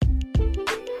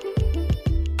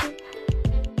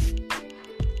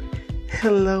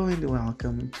Hello and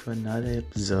welcome to another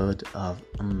episode of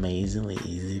Amazingly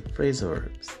Easy Phrasal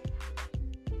Verbs.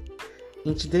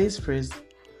 In today's phrase,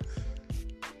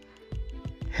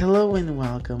 hello and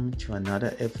welcome to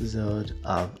another episode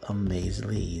of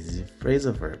Amazingly Easy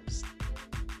Phrasal Verbs.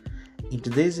 In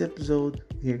today's episode,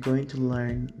 we are going to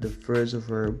learn the phrasal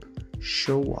verb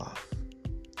show off,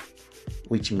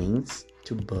 which means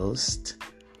to boast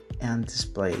and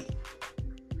display.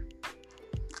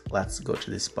 Let's go to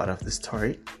this part of the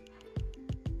story.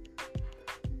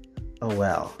 Oh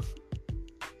well,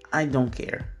 I don't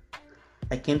care.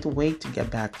 I can't wait to get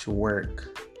back to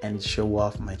work and show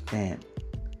off my tan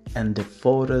and the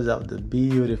photos of the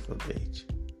beautiful beach.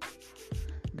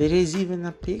 There is even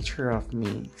a picture of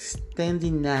me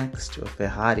standing next to a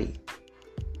Ferrari.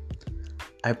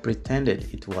 I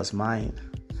pretended it was mine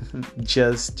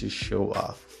just to show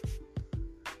off.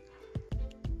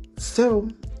 So,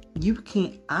 you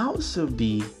can also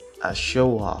be a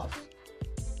show-off.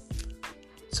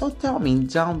 So tell me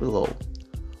down below,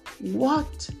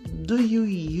 what do you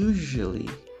usually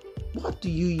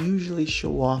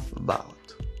show off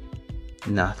about?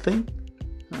 Nothing?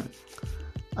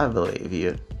 I believe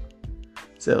you.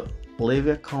 So leave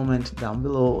a comment down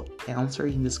below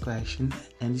answering this question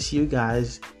and see you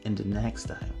guys in the next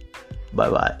time. Bye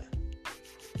bye.